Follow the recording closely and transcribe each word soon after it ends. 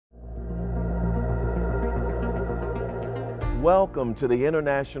Welcome to the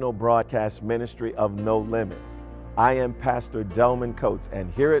International Broadcast Ministry of No Limits. I am Pastor Delman,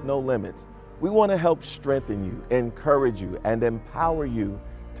 and here at No Limits, we want to help strengthen you, encourage you, and empower you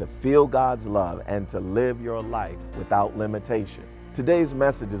to feel God's love and to live your life without limitation. Today's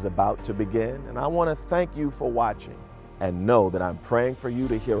message is about to begin, and I want to thank you for watching and know that I'm praying for you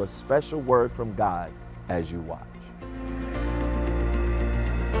to hear a special word from God as you watch.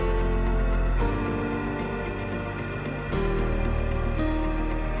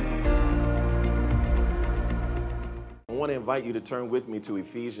 I want to invite you to turn with me to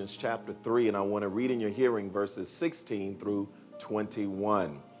Ephesians chapter 3, and I want to read in your hearing verses 16 through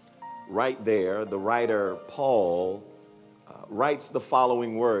 21. Right there, the writer Paul writes the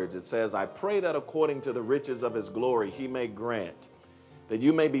following words. It says, "I pray that according to the riches of his glory, he may grant that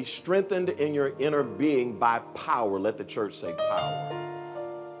you may be strengthened in your inner being by power." Let the church say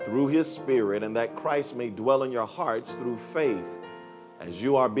power. "Through his Spirit, and that Christ may dwell in your hearts through faith, as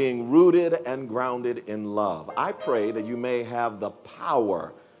you are being rooted and grounded in love. I pray that you may have the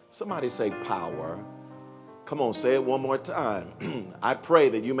power." Somebody say power. Come on, say it one more time. "I pray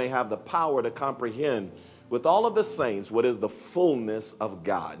that you may have the power to comprehend with all of the saints what is the fullness of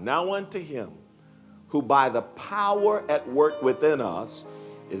God. Now unto him who by the power at work within us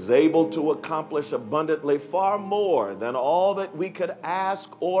is able to accomplish abundantly far more than all that we could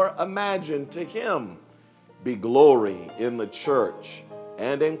ask or imagine, to him be glory in the church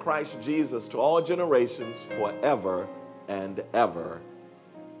and in Christ Jesus to all generations forever and ever.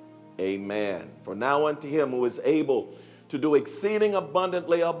 Amen. For now unto him who is able to do exceeding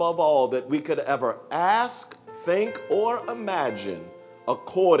abundantly above all that we could ever ask, think, or imagine,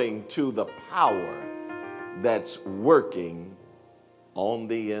 according to the power that's working on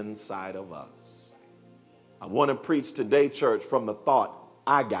the inside of us." I want to preach today, church, from the thought,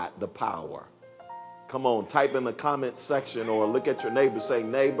 I got the power. Come on, type in the comment section or look at your neighbor, say,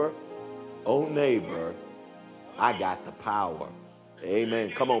 "Neighbor, oh neighbor, I got the power."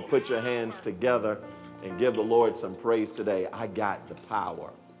 Amen. Come on, put your hands together and give the Lord some praise today. I got the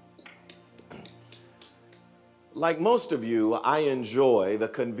power. Like most of you, I enjoy the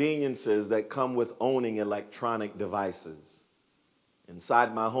conveniences that come with owning electronic devices.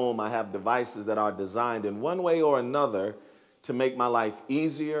 Inside my home, I have devices that are designed in one way or another to make my life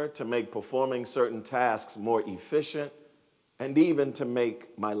easier, to make performing certain tasks more efficient, and even to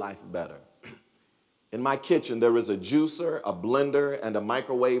make my life better. In my kitchen, there is a juicer, a blender, and a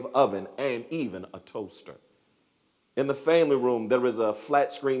microwave oven, and even a toaster. In the family room, there is a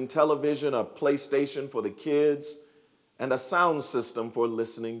flat screen television, a PlayStation for the kids, and a sound system for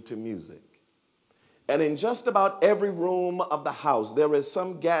listening to music. And in just about every room of the house, there is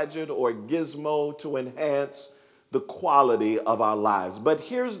some gadget or gizmo to enhance the quality of our lives. But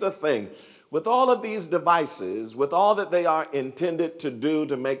here's the thing. With all of these devices, with all that they are intended to do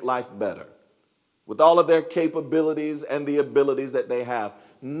to make life better, with all of their capabilities and the abilities that they have,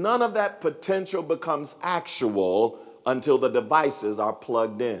 none of that potential becomes actual until the devices are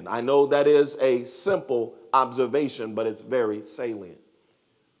plugged in. I know that is a simple observation, but it's very salient.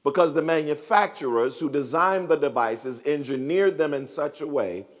 Because the manufacturers who designed the devices engineered them in such a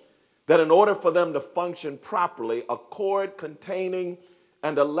way that in order for them to function properly, a cord containing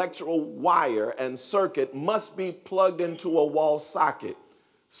an electrical wire and circuit must be plugged into a wall socket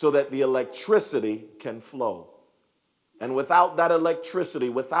so that the electricity can flow. And without that electricity,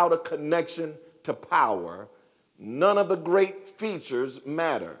 without a connection to power, none of the great features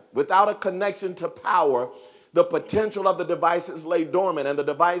matter. Without a connection to power, the potential of the devices lay dormant, and the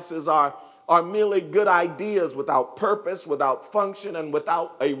devices are merely good ideas without purpose, without function, and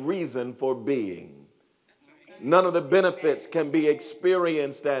without a reason for being. None of the benefits can be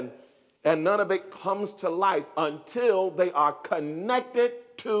experienced, and none of it comes to life until they are connected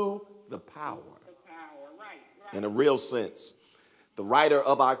to the power. In a real sense, the writer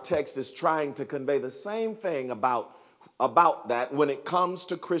of our text is trying to convey the same thing about that when it comes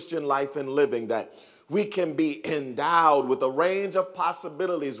to Christian life and living, that we can be endowed with a range of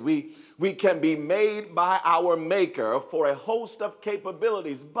possibilities. We can be made by our Maker for a host of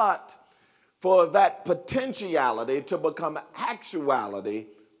capabilities, but for that potentiality to become actuality,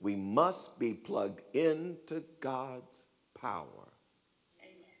 we must be plugged into God's power.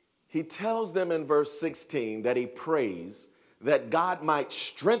 He tells them in verse 16 that he prays that God might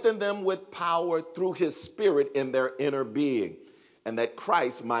strengthen them with power through his Spirit in their inner being, and that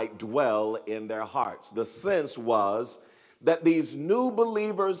Christ might dwell in their hearts. The sense was that these new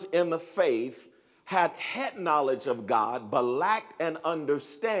believers in the faith had head knowledge of God, but lacked an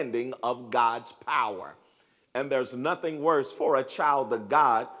understanding of God's power. And there's nothing worse for a child of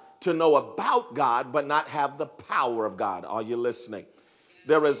God to know about God but not have the power of God. Are you listening?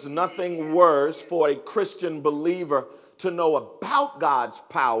 There is nothing worse for a Christian believer to know about God's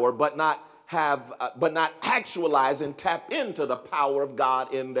power but not actualize and tap into the power of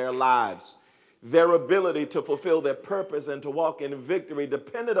God in their lives. Their ability to fulfill their purpose and to walk in victory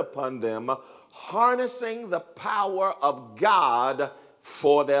depended upon them harnessing the power of God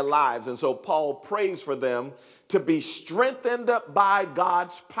for their lives. And so Paul prays for them to be strengthened by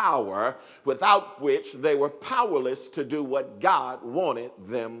God's power, without which they were powerless to do what God wanted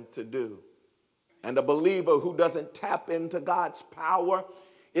them to do. And a believer who doesn't tap into God's power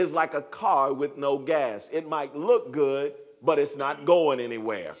is like a car with no gas. It might look good, but it's not going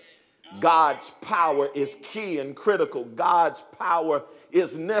anywhere. God's power is key and critical. God's power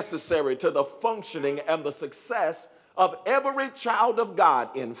is necessary to the functioning and the success of every child of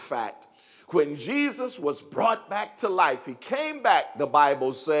God. In fact, when Jesus was brought back to life, he came back, the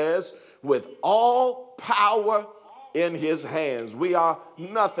Bible says, with all power in his hands. We are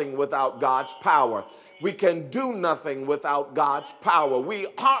nothing without God's power. We can do nothing without God's power. We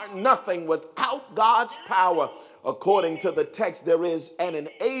are nothing without God's power. According to the text, there is an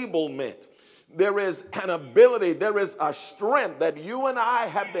enablement. There is an ability. There is a strength that you and I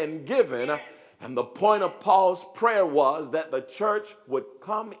have been given. And the point of Paul's prayer was that the church would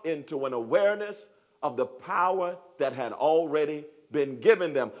come into an awareness of the power that had already been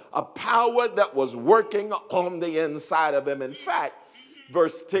given them, a power that was working on the inside of them. In fact,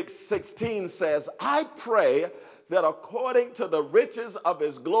 verse 16 says, I pray that according to the riches of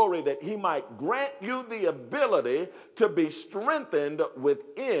his glory, that he might grant you the ability to be strengthened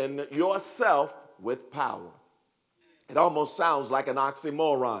within yourself with power. It almost sounds like an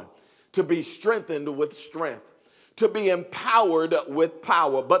oxymoron. To be strengthened with strength, to be empowered with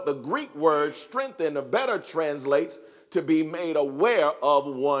power. But the Greek word strengthen better translates to be made aware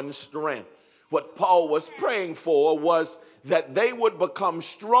of one's strength. What Paul was praying for was that they would become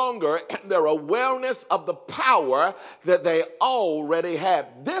stronger in their awareness of the power that they already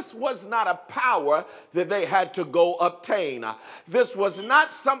had. This was not a power that they had to go obtain. This was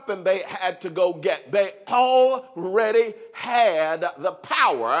not something they had to go get. They already had the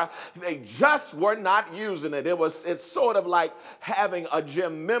power. They just were not using it. It's sort of like having a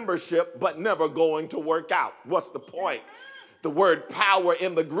gym membership but never going to work out. What's the point? The word power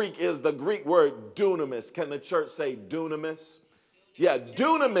in the Greek is the Greek word dunamis. Can the church say dunamis? Yeah,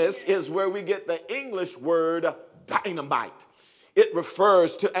 dunamis is where we get the English word dynamite. It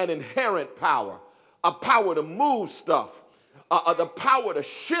refers to an inherent power, a power to move stuff, the power to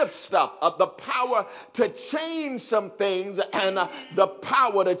shift stuff, the power to change some things, and the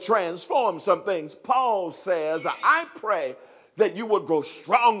power to transform some things. Paul says, I pray that you would grow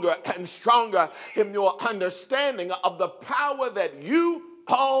stronger and stronger in your understanding of the power that you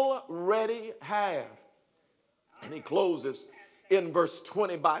already have. And he closes in verse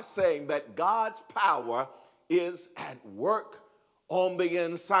 20 by saying that God's power is at work on the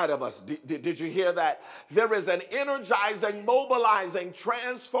inside of us. Did you hear that? There is an energizing, mobilizing,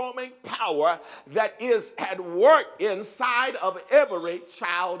 transforming power that is at work inside of every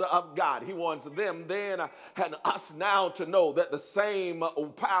child of God. He wants them then and us now to know that the same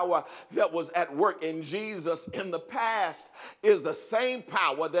power that was at work in Jesus in the past is the same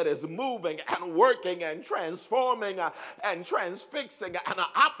power that is moving and working and transforming and transfixing and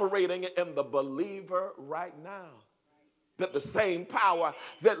operating in the believer right now. That the same power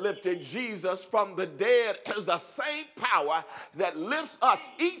that lifted Jesus from the dead is the same power that lifts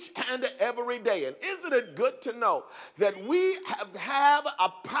us each and every day. And isn't it good to know that we have a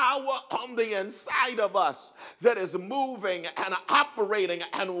power on the inside of us that is moving and operating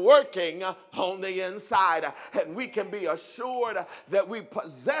and working on the inside? And we can be assured that we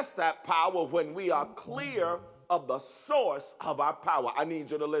possess that power when we are clear of the source of our power. I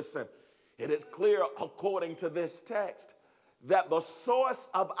need you to listen. It is clear according to this text that the source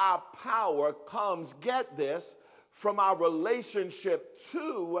of our power comes, get this, from our relationship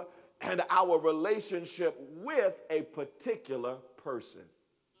to and our relationship with a particular person.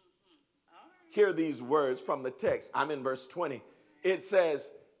 Hear these words from the text. I'm in verse 20. It says,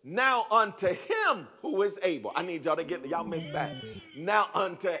 now unto him who is able. I need y'all to get, y'all missed that. Now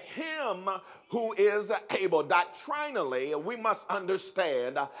unto him who is able. Doctrinally, we must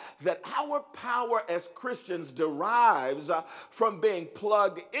understand that our power as Christians derives from being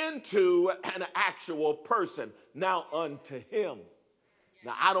plugged into an actual person. Now unto him.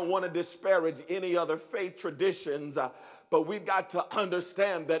 Now, I don't want to disparage any other faith traditions, but we've got to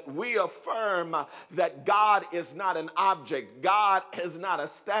understand that we affirm that God is not an object. God is not a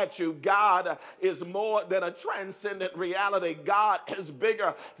statue. God is more than a transcendent reality. God is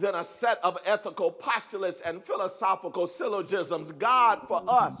bigger than a set of ethical postulates and philosophical syllogisms. God for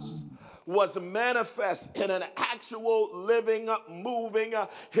us was manifest in an actual living, moving,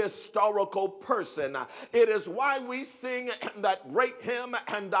 historical person. It is why we sing that great hymn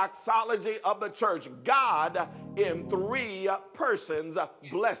and doxology of the church, God in three persons,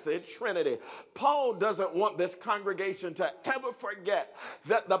 blessed Trinity. Paul doesn't want this congregation to ever forget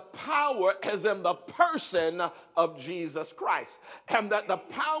that the power is in the person of Jesus Christ, and that the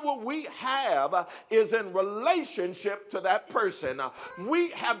power we have is in relationship to that person. We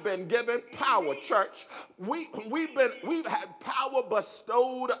have been given power, church. We've had power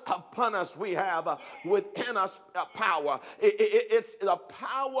bestowed upon us. We have within us power. It's the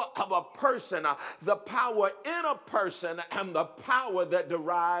power of a person, the power in a person, and the power that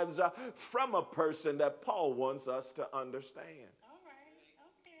derives from a person that Paul wants us to understand. All right.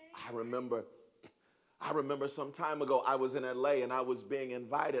 Okay. I remember some time ago I was in LA and I was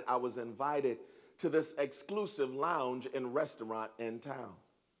invited to this exclusive lounge and restaurant in town.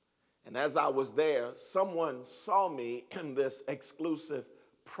 And as I was there, someone saw me in this exclusive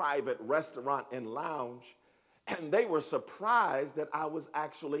private restaurant and lounge, and they were surprised that I was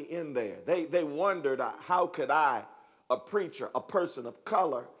actually in there. They wondered, how could I, a preacher, a person of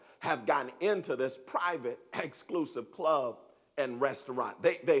color, have gotten into this private exclusive club and restaurant?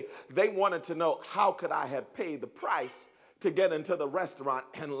 They wanted to know, how could I have paid the price to get into the restaurant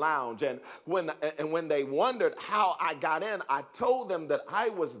and lounge? And when they wondered how I got in, I told them that I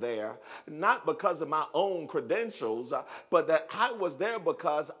was there not because of my own credentials, but that I was there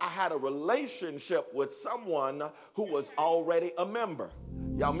because I had a relationship with someone who was already a member.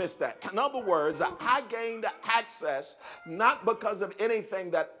 Y'all missed that. In other words, I gained access not because of anything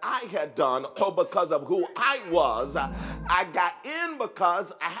that I had done or because of who I was. I got in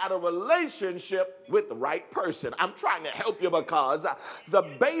because I had a relationship with the right person. I'm trying to help you because the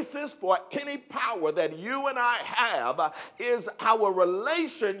basis for any power that you and I have is our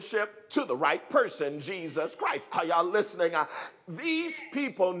relationship to the right person, Jesus Christ. Are y'all listening? These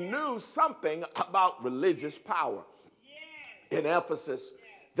people knew something about religious power. In Ephesus,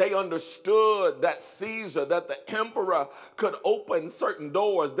 they understood that Caesar, that the emperor could open certain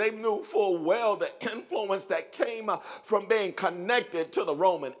doors. They knew full well the influence that came from being connected to the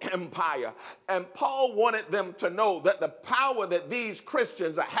Roman Empire. And Paul wanted them to know that the power that these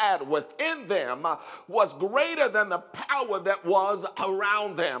Christians had within them was greater than the power that was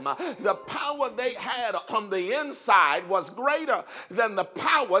around them. The power they had on the inside was greater than the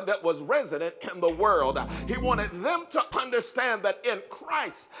power that was resident in the world. He wanted them to understand that in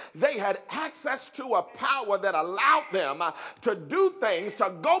Christ, they had access to a power that allowed them to do things,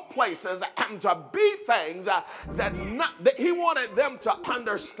 to go places, and to be things that he wanted them to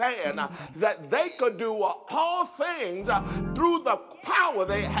understand that they could do all things through the power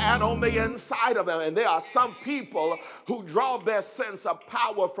they had on the inside of them. And there are some people who draw their sense of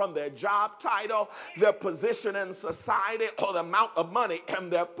power from their job title, their position in society, or the amount of money in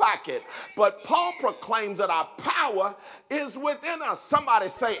their pocket. But Paul proclaims that our power is within us. Somebody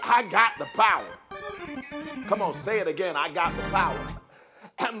say, I got the power. Come on, say it again. I got the power.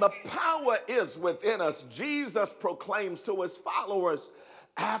 And the power is within us. Jesus proclaims to his followers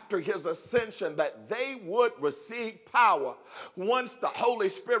after his ascension that they would receive power once the Holy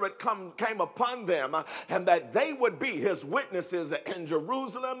Spirit came upon them, and that they would be his witnesses in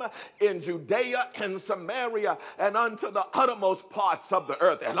Jerusalem, in Judea, and Samaria, and unto the uttermost parts of the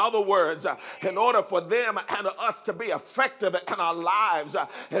earth. In other words, in order for them and us to be effective in our lives,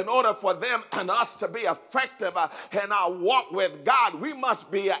 in order for them and us to be effective in our walk with God, we must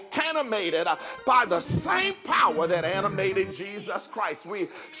be animated by the same power that animated Jesus Christ. We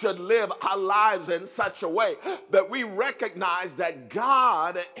should live our lives in such a way that we recognize that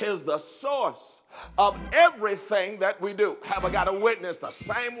God is the source of everything that we do. Have I got a witness? The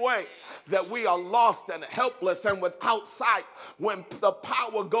same way that we are lost and helpless and without sight when the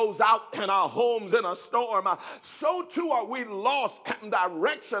power goes out in our homes in a storm, so too are we lost and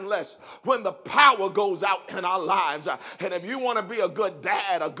directionless when the power goes out in our lives. And if you want to be a good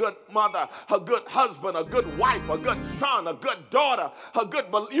dad, a good mother, a good husband, a good wife, a good son, a good daughter,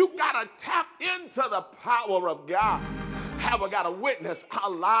 you got to tap into the power of God. Have I got a witness? Our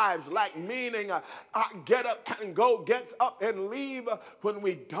lives lack meaning. Our get up and go gets up and leave when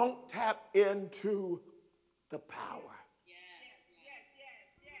we don't tap into the power.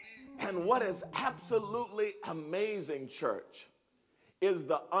 And what is absolutely amazing, church, is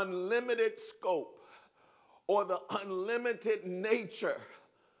the unlimited scope or the unlimited nature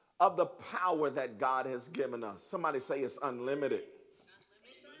of the power that God has given us. Somebody say it's unlimited.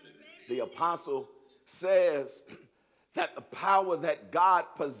 The apostle says that the power that God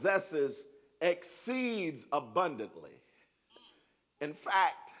possesses exceeds abundantly. In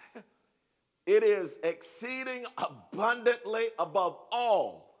fact, it is exceeding abundantly above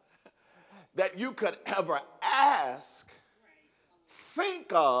all that you could ever ask,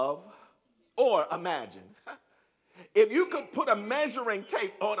 think of, or imagine. If you could put a measuring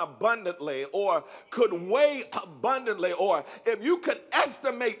tape on abundantly, or could weigh abundantly, or if you could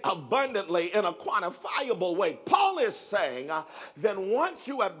estimate abundantly in a quantifiable way, Paul is saying, then once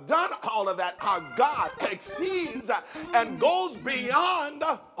you have done all of that, our God exceeds and goes beyond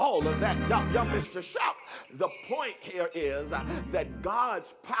all of that. Y'all missed your shout. The point here is that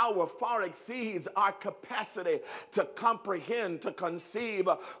God's power far exceeds our capacity to comprehend, to conceive,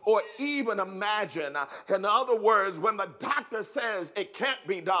 or even imagine. In other words, when the doctor says it can't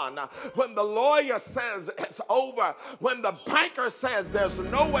be done, when the lawyer says it's over, when the banker says there's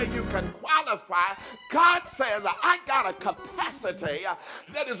no way you can qualify, God says, I got a capacity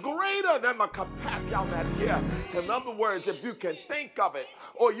that is greater than my capacity. Y'all not here. In other words, if you can think of it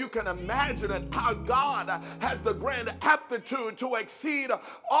or you can imagine it, our God has the grand aptitude to exceed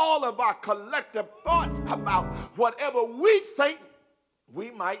all of our collective thoughts about whatever we think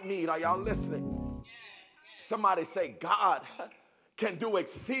we might need. Are y'all listening? Somebody say, God can do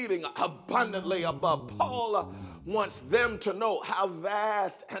exceeding abundantly above. Paul wants them to know how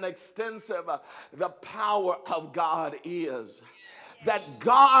vast and extensive the power of God is. That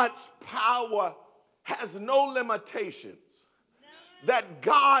God's power has no limitations. That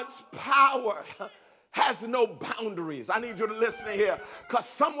God's power has no boundaries. I need you to listen here, because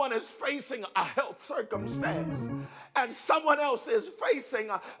someone is facing a health circumstance and someone else is facing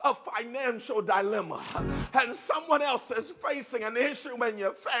a financial dilemma and someone else is facing an issue in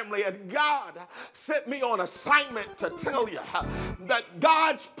your family, and God sent me on assignment to tell you that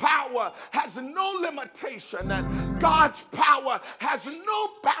God's power has no limitation, and God's power has no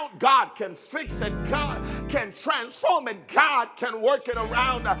bound. God can fix it. God can transform it. God can work it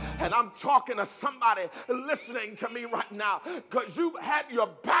around. And I'm talking to somebody listening to me right now, because you've had your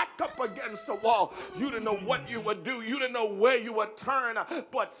back up against the wall. You didn't know what you would do. You didn't know where you would turn.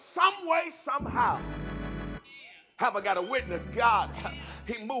 But some way, somehow, have I got a witness? God,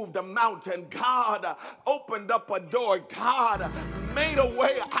 he moved a mountain. God opened up a door. God made a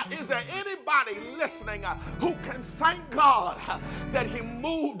way. Is there anybody listening who can thank God that he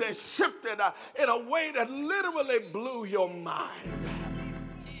moved and shifted in a way that literally blew your mind?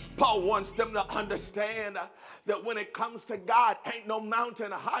 Paul wants them to understand that when it comes to God, ain't no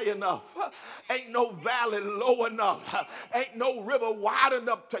mountain high enough, ain't no valley low enough, ain't no river wide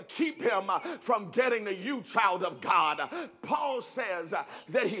enough to keep him from getting to you, child of God. Paul says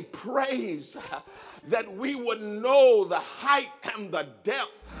that he prays that we would know the height and the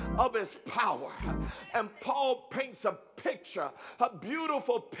depth of his power. And Paul paints a picture, a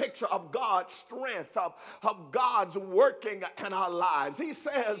beautiful picture of God's strength, of God's working in our lives. He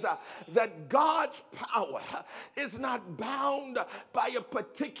says that God's power is not bound by a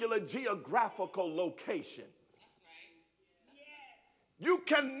particular geographical location. You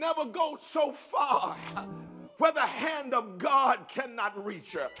can never go so far where the hand of God cannot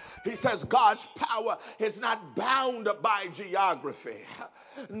reach her. He says God's power is not bound by geography,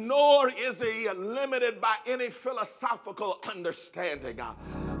 nor is he limited by any philosophical understanding.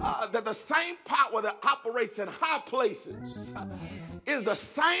 That the same power that operates in high places is the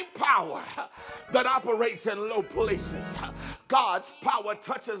same power that operates in low places. God's power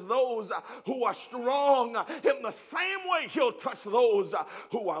touches those who are strong in the same way he'll touch those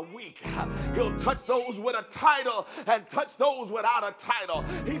who are weak. He'll touch those with a title and touch those without a title.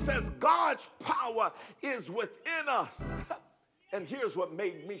 He says God's power is within us. And here's what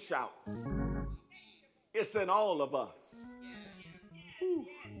made me shout. It's in all of us. Whew.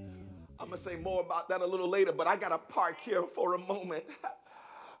 I'm going to say more about that a little later, but I got to park here for a moment.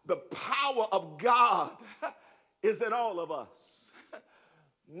 The power of God is in all of us.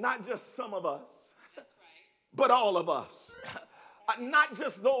 Not just some of us, but all of us. Not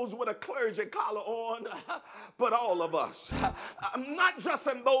just those with a clergy collar on, but all of us. Not just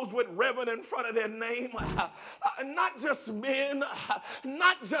in those with Reverend in front of their name. Not just men,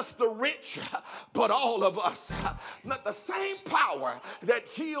 not just the rich, but all of us. Not the same power that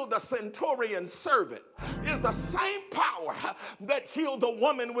healed the centurion servant is the same power that healed the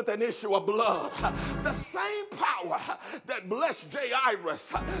woman with an issue of blood. The same power that blessed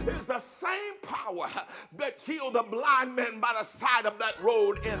Jairus is the same power that healed the blind man by the side side of that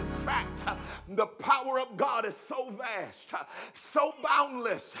road. In fact, the power of God is so vast, so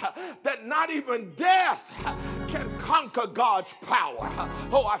boundless, that not even death can conquer God's power.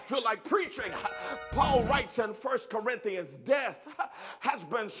 Oh, I feel like preaching. Paul writes in 1 Corinthians, death has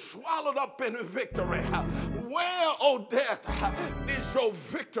been swallowed up in victory. Where, oh death, is your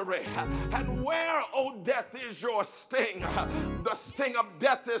victory? And where, oh death, is your sting? The sting of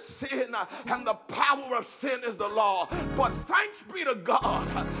death is sin, and the power of sin is the law. But thanks be to God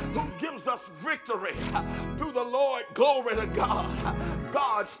who gives us victory through the Lord. Glory to God.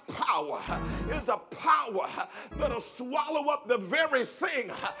 God's power is a power that'll swallow up the very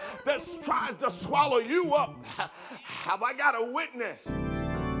thing that tries to swallow you up. Have I got a witness?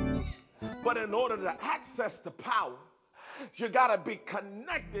 But in order to access the power, you got to be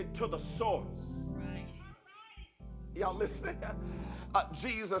connected to the source. Y'all listening?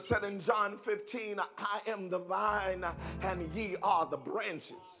 Jesus said in John 15, I am the vine and ye are the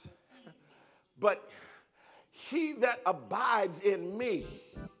branches. But he that abides in me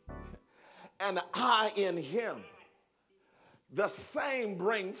and I in him, the same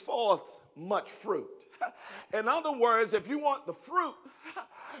bring forth much fruit. In other words, if you want the fruit,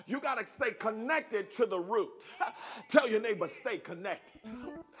 you got to stay connected to the root. Tell your neighbor, stay connected.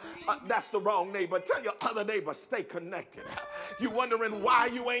 That's the wrong neighbor. Tell your other neighbor, stay connected. You wondering why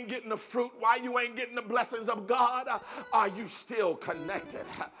you ain't getting the fruit, why you ain't getting the blessings of God? Are you still connected?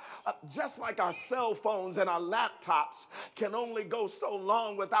 Just like our cell phones and our laptops can only go so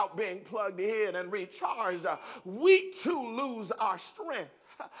long without being plugged in and recharged, we too lose our strength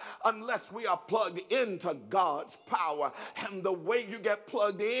unless we are plugged into God's power. And the way you get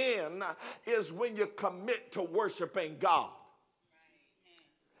plugged in is when you commit to worshiping God.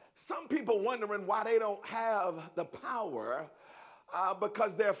 Some people wondering why they don't have the power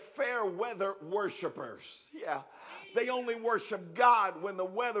because they're fair weather worshipers. Yeah. They only worship God when the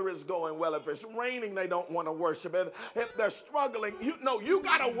weather is going well. If it's raining, they don't want to worship. If they're struggling, you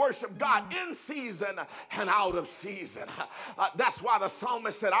got to worship God in season and out of season. That's why the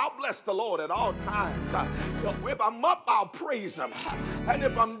psalmist said, I'll bless the Lord at all times. If I'm up, I'll praise him. And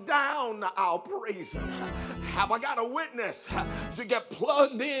if I'm down, I'll praise him. Have I got a witness? You get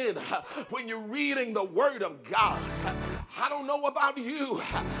plugged in when you're reading the word of God. I don't know about you.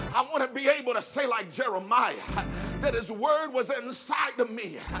 I want to be able to say like Jeremiah, that his word was inside of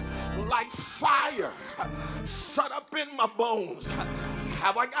me like fire shut up in my bones.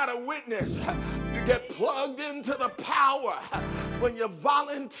 Have I got a witness? You get plugged into the power when you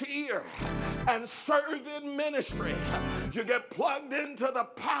volunteer and serve in ministry. You get plugged into the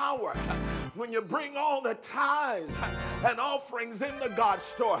power when you bring all the tithes and offerings into God's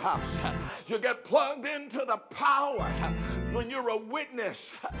storehouse. You get plugged into the power when you're a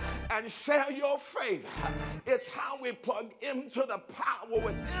witness and share your faith. It's how we plug into the power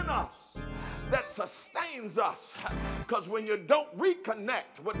within us that sustains us. Because when you don't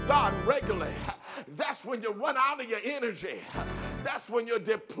reconnect with God regularly, that's when you run out of your energy. That's when you're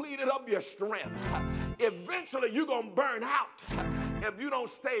depleted of your strength. Eventually, you're going to burn out if you don't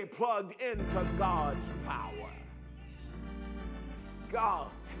stay plugged into God's power. God,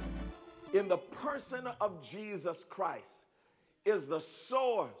 in the person of Jesus Christ, is the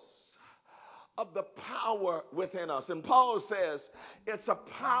source of the power within us. And Paul says it's a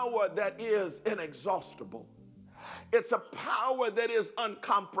power that is inexhaustible. It's a power that is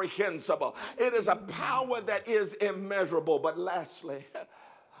incomprehensible. It is a power that is immeasurable. But lastly,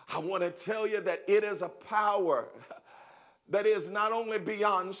 I want to tell you that it is a power that is not only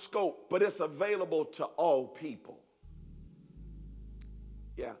beyond scope, but it's available to all people.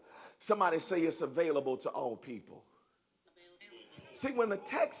 Yeah. Somebody say it's available to all people. See, when the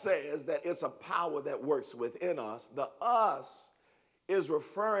text says that it's a power that works within us, the us is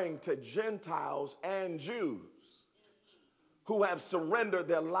referring to Gentiles and Jews who have surrendered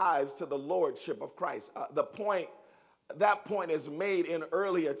their lives to the lordship of Christ. That point is made in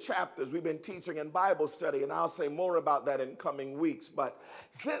earlier chapters. We've been teaching in Bible study, and I'll say more about that in coming weeks. But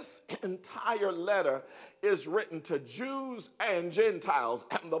this entire letter is written to Jews and Gentiles.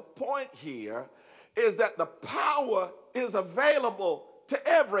 And the point here is that the power is available to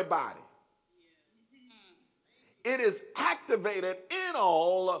everybody. It is activated in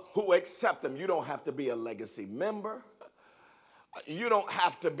all who accept them. You don't have to be a legacy member. You don't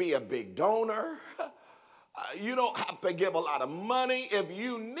have to be a big donor. You don't have to give a lot of money. If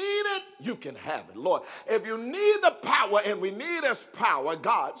you need it, you can have it, Lord. If you need the power, and we need His power,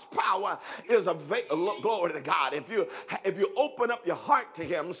 God's power is available. Glory to God. If you open up your heart to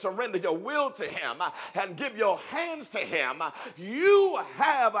Him, surrender your will to Him, and give your hands to Him, you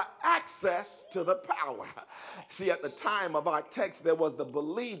have access to the power. See, at the time of our text, there was the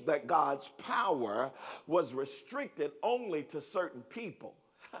belief that God's power was restricted only to certain people.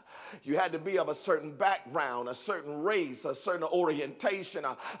 You had to be of a certain background, a certain race, a certain orientation,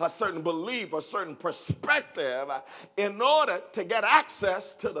 a certain belief, a certain perspective in order to get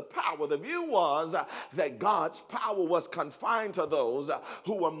access to the power. The view was that God's power was confined to those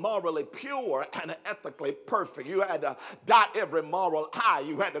who were morally pure and ethically perfect. You had to dot every moral I.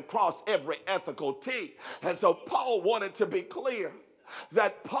 You had to cross every ethical T. And so Paul wanted to be clear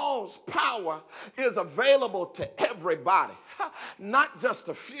that Paul's power is available to everybody, not just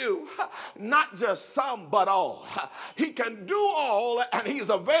a few, not just some, but all. He can do all, and He's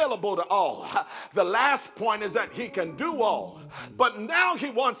available to all. The last point is that He can do all, but now He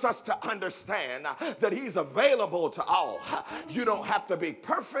wants us to understand that He's available to all. You don't have to be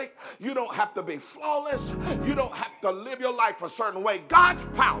perfect. You don't have to be flawless. You don't have to live your life a certain way. God's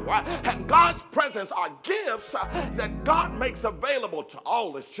power and God's presence are gifts that God makes available to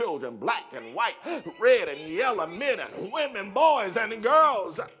all His children, black and white, red and yellow, men and women, boys and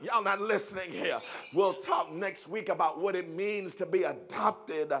girls. Y'all not listening here. We'll talk next week about what it means to be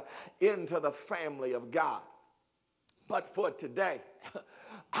adopted into the family of God. But for today,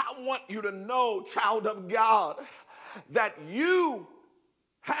 I want you to know, child of God, that you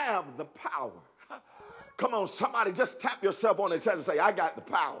have the power. Come on, somebody just tap yourself on the chest and say, I got the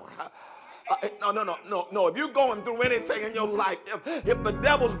power. No. If you're going through anything in your life, if the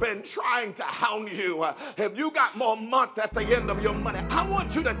devil's been trying to hound you, if you got more month at the end of your money, I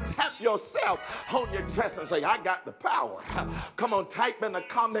want you to tap yourself on your chest and say, I got the power. Come on, type in the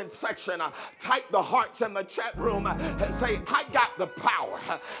comment section, type the hearts in the chat room and say, I got the power.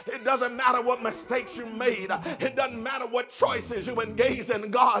 It doesn't matter what mistakes you made. It doesn't matter what choices you engaged in.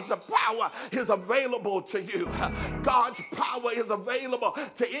 God's power is available to you. God's power is available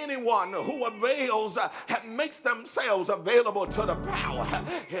to anyone who avails and makes themselves available to the power.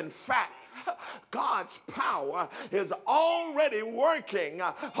 In fact, God's power is already working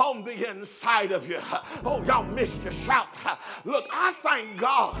on the inside of you. Oh, y'all missed your shout. Look, I thank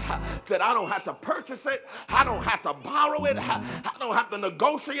God that I don't have to purchase it. I don't have to borrow it. I don't have to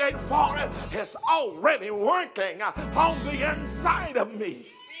negotiate for it. It's already working on the inside of me.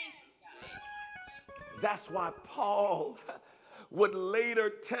 That's why Paul would later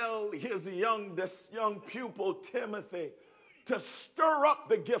tell his young pupil Timothy to stir up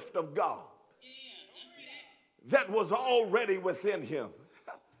the gift of God that was already within him.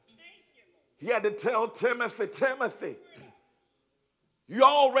 He had to tell Timothy, you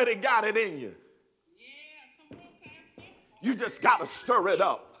already got it in you. You just got to stir it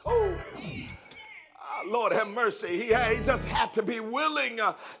up. Oh. Lord have mercy. He just had to be willing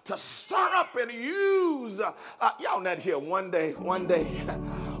to stir up and use. Y'all not here. One day,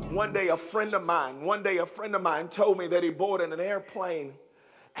 a friend of mine told me that he boarded an airplane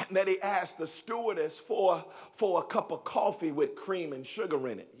and that he asked the stewardess for a cup of coffee with cream and sugar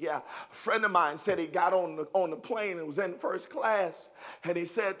in it. Yeah, a friend of mine said he got on the plane and was in first class, and he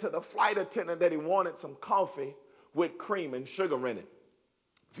said to the flight attendant that he wanted some coffee with cream and sugar in it.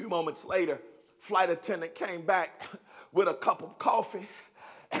 A few moments later, flight attendant came back with a cup of coffee,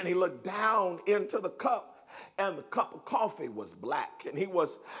 and he looked down into the cup, and the cup of coffee was black, and he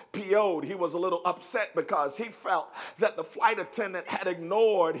was PO'd. He was a little upset because he felt that the flight attendant had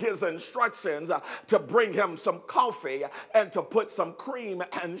ignored his instructions to bring him some coffee and to put some cream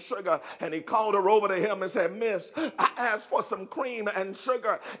and sugar. And he called her over to him and said, Miss, I asked for some cream and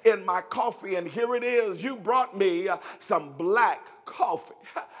sugar in my coffee, and here it is. You brought me some black coffee.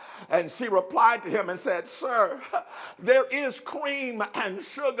 And she replied to him and said, sir, there is cream and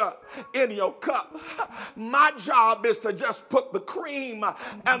sugar in your cup. My job is to just put the cream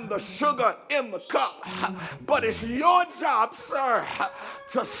and the sugar in the cup. But it's your job, sir,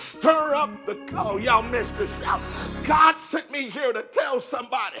 to stir up the cup. Oh, y'all missed the shout. God sent me here to tell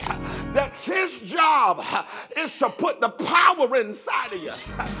somebody that his job is to put the power inside of you.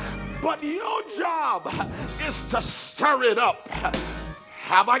 But your job is to stir it up.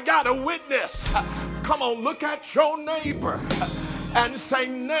 Have I got a witness? Come on, look at your neighbor and say,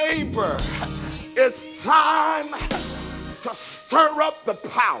 neighbor, it's time to stir up the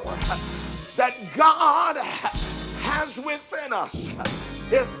power that God has within us.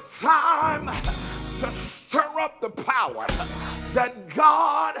 It's time to stir up the power that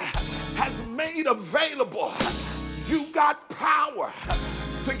God has made available. You got power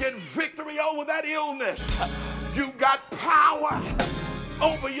to get victory over that illness. You got power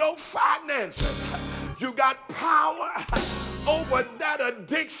over your finances. You got power over that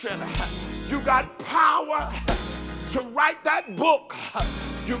addiction. You got power to write that book.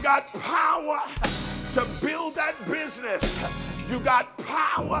 You got power to build that business. You got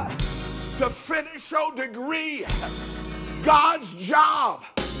power to finish your degree. God's job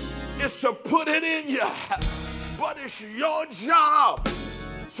is to put it in you, but it's your job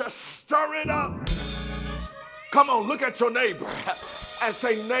to stir it up. Come on, look at your neighbor and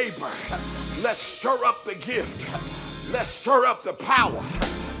say, neighbor, let's stir up the gift. Let's stir up the power.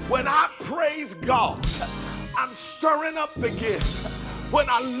 When I praise God, I'm stirring up the gift. When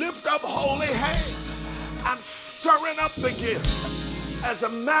I lift up holy hands, I'm stirring up the gift. As a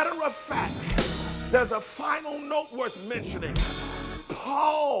matter of fact, there's a final note worth mentioning.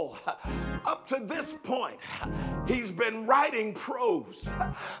 Paul, up to this point, he's been writing prose.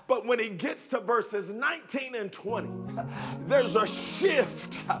 But when he gets to verses 19 and 20, there's a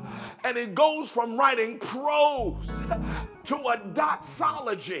shift. And he goes from writing prose to a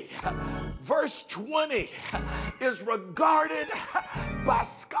doxology. Verse 20 is regarded by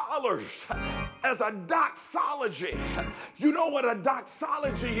scholars as a doxology. You know what a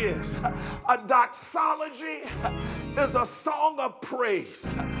doxology is? A doxology is a song of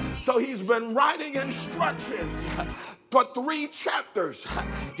praise. So he's been writing instructions for 3 chapters.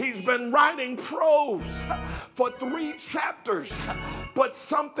 He's been writing prose for 3 chapters. But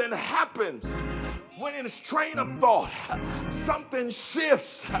something happens when in his train of thought. Something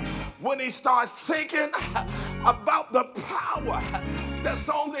shifts when he starts thinking about the power that's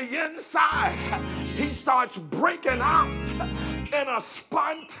on the inside. He starts breaking out in a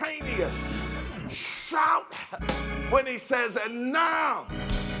spontaneous shout when he says, and now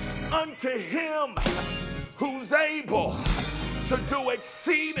unto him who's able to do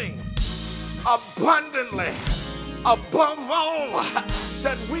exceeding abundantly above all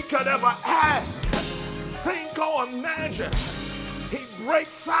that we could ever ask, think, or imagine. He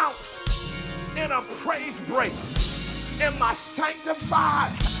breaks out in a praise break. In my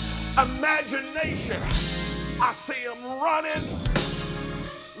sanctified imagination, I see him running,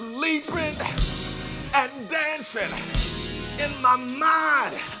 leaping, and dancing. In my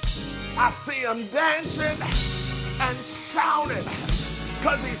mind, I see him dancing and shouting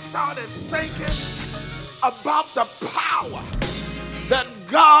because he started thinking about the power that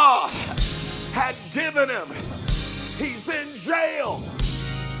God had given him. He's in jail,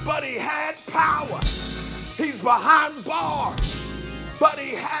 but he had power. He's behind bars, but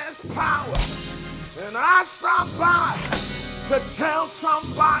he has power. And I stopped by to tell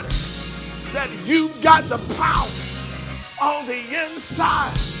somebody that you got the power on the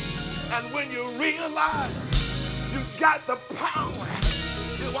inside. And when you realize you got the power,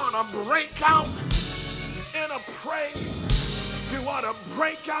 you want to break out in a praise. You want to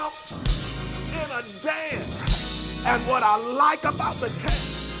break out in a dance. And what I like about the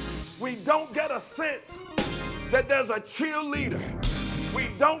text, we don't get a sense that there's a cheerleader. We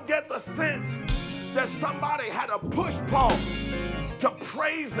don't get the sense that somebody had a push Paul to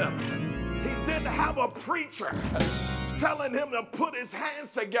praise him. He didn't have a preacher telling him to put his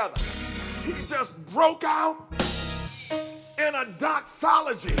hands together. He just broke out in a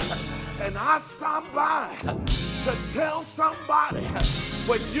doxology. And I stopped by to tell somebody,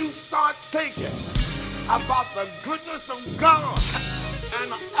 when you start thinking about the goodness of God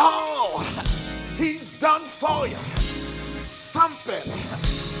and all he's done for you, something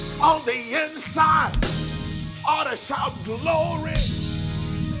on the inside ought to shout glory,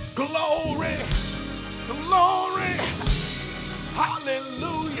 glory, glory,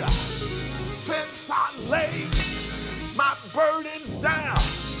 hallelujah. Since I laid my burdens down,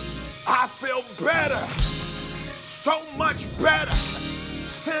 I feel better, so much better.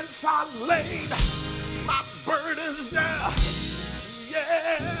 Since I laid my burdens down,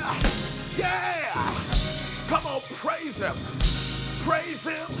 yeah, yeah. Come on, praise him. Praise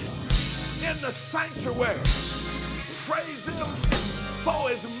him in the sanctuary. Praise him for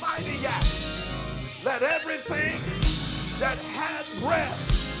his mighty acts. Let everything that had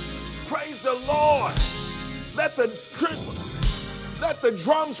breath praise the Lord. Let the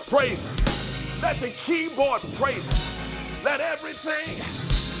drums praise him. Let the keyboard praise him. Let everything,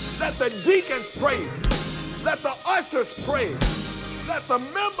 let the deacons praise. Let the ushers praise. Let the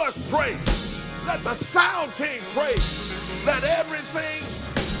members praise. Let the sound team praise. Let everything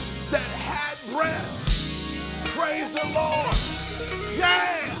that had breath praise the Lord.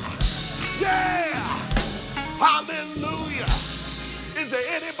 Yeah, yeah, hallelujah. Is there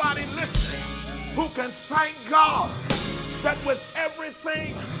anybody listening God that with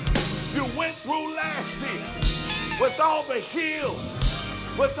everything you went through last year, with all the hills,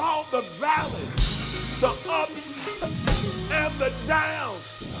 with all the valleys, the ups and the downs,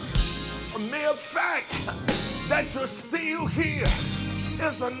 a mere fact that you're still here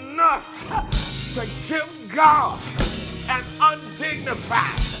is enough to give God an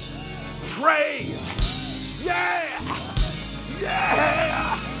undignified praise. Yeah,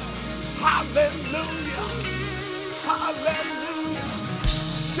 yeah, hallelujah, hallelujah.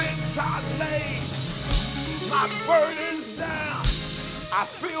 Since I laid my burdens down, I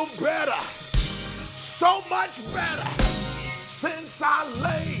feel better, so much better. Since I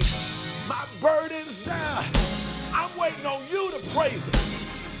laid my burdens down, I'm waiting on you to praise Him.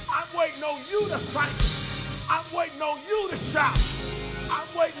 I'm waiting on you to thank Him. I'm waiting on you to shout. I'm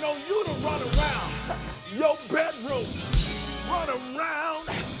waiting on you to run around your bedroom, run around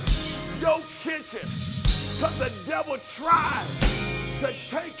your kitchen, because the devil tried to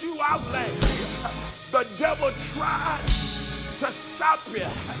take you out last year. The devil tried to stop you,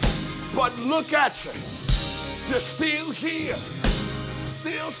 but look at you. You're still here,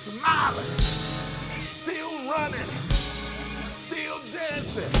 still smiling, still running, still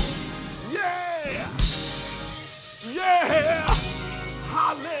dancing. Yeah, yeah,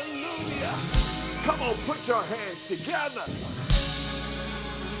 hallelujah. Come on, put your hands together.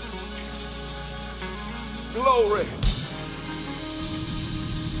 Glory.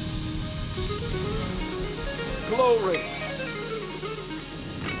 Glory.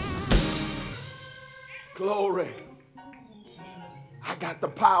 Glory. I got the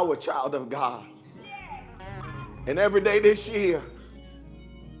power, child of God. And every day this year,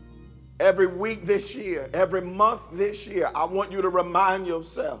 every week this year, every month this year, I want you to remind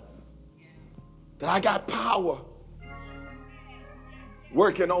yourself that I got power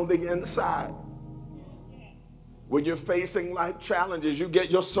working on the inside. When you're facing life challenges, you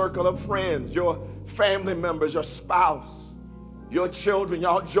get your circle of friends, your family members, your spouse, your children.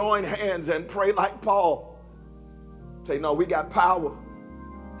 Y'all join hands and pray like Paul. Say, no, we got power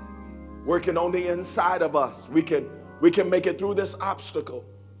working on the inside of us. We can make it through this obstacle.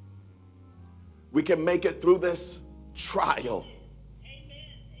 We can make it through this trial.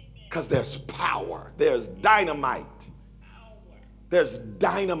 Because there's power. There's dynamite. There's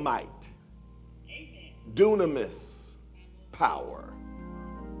dynamite. Dunamis power.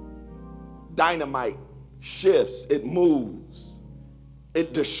 Dynamite shifts. It moves.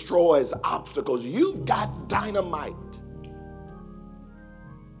 It destroys obstacles. You've got dynamite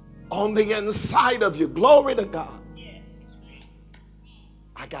on the inside of you. Glory to God.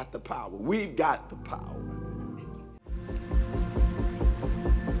 I got the power. We've got the power.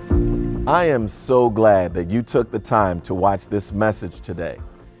 I am so glad that you took the time to watch this message today.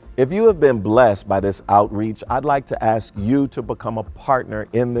 If you have been blessed by this outreach, I'd like to ask you to become a partner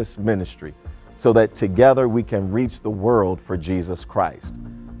in this ministry so that together we can reach the world for Jesus Christ.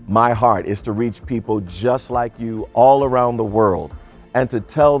 My heart is to reach people just like you all around the world and to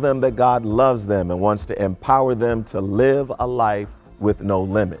tell them that God loves them and wants to empower them to live a life with no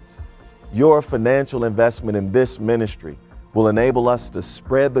limits. Your financial investment in this ministry will enable us to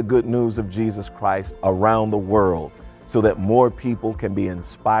spread the good news of Jesus Christ around the world so that more people can be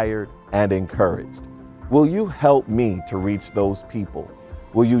inspired and encouraged. Will you help me to reach those people?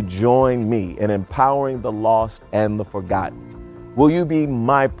 Will you join me in empowering the lost and the forgotten? Will you be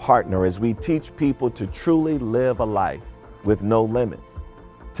my partner as we teach people to truly live a life with no limits?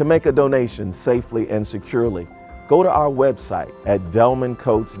 To make a donation safely and securely, go to our website at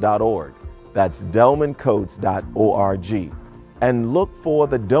delmancoats.org. That's delmancoats.org. And look for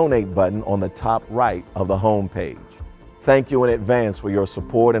the donate button on the top right of the homepage. Thank you in advance for your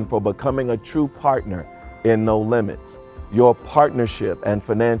support and for becoming a true partner in No Limits. Your partnership and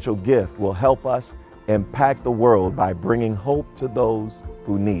financial gift will help us impact the world by bringing hope to those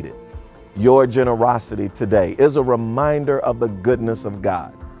who need it. Your generosity today is a reminder of the goodness of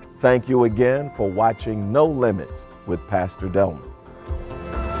God. Thank you again for watching No Limits with Pastor Delman.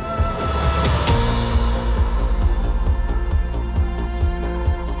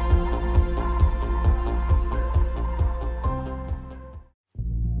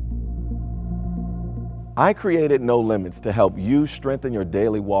 I created No Limits to help you strengthen your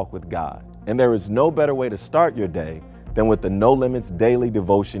daily walk with God. And there is no better way to start your day than with the No Limits Daily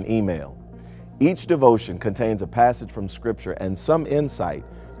Devotion email. Each devotion contains a passage from Scripture and some insight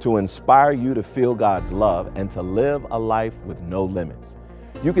to inspire you to feel God's love and to live a life with no limits.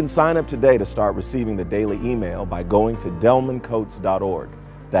 You can sign up today to start receiving the daily email by going to delmancoats.org.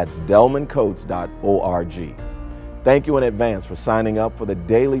 That's delmancoats.org. Thank you in advance for signing up for the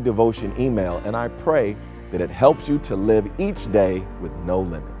daily devotion email, and I pray that it helps you to live each day with no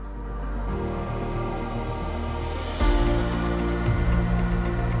limits.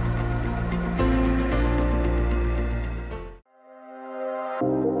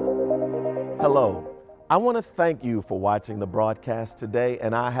 Hello. I want to thank you for watching the broadcast today,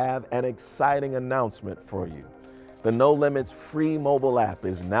 and I have an exciting announcement for you. The No Limits free mobile app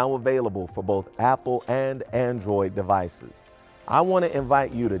is now available for both Apple and Android devices. I want to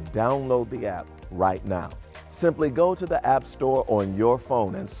invite you to download the app right now. Simply go to the App Store on your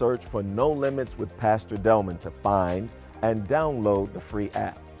phone and search for No Limits with Pastor Delman to find and download the free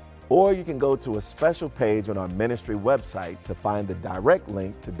app. Or you can go to a special page on our ministry website to find the direct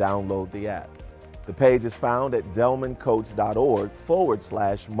link to download the app. The page is found at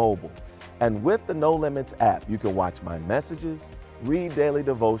delmancoats.org/mobile. And with the No Limits app, you can watch my messages, read daily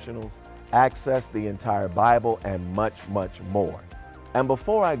devotionals, access the entire Bible, and much, much more. And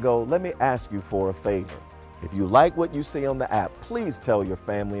before I go, let me ask you for a favor. If you like what you see on the app, please tell your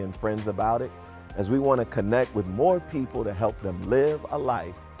family and friends about it, as we want to connect with more people to help them live a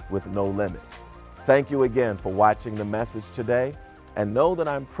life with no limits. Thank you again for watching the message today. And know that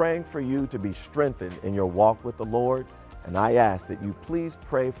I'm praying for you to be strengthened in your walk with the Lord, and I ask that you please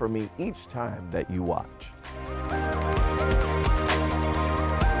pray for me each time that you watch.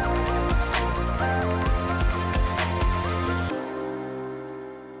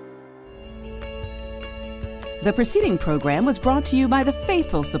 The preceding program was brought to you by the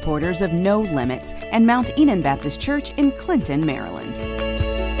faithful supporters of No Limits and Mount Enon Baptist Church in Clinton, Maryland.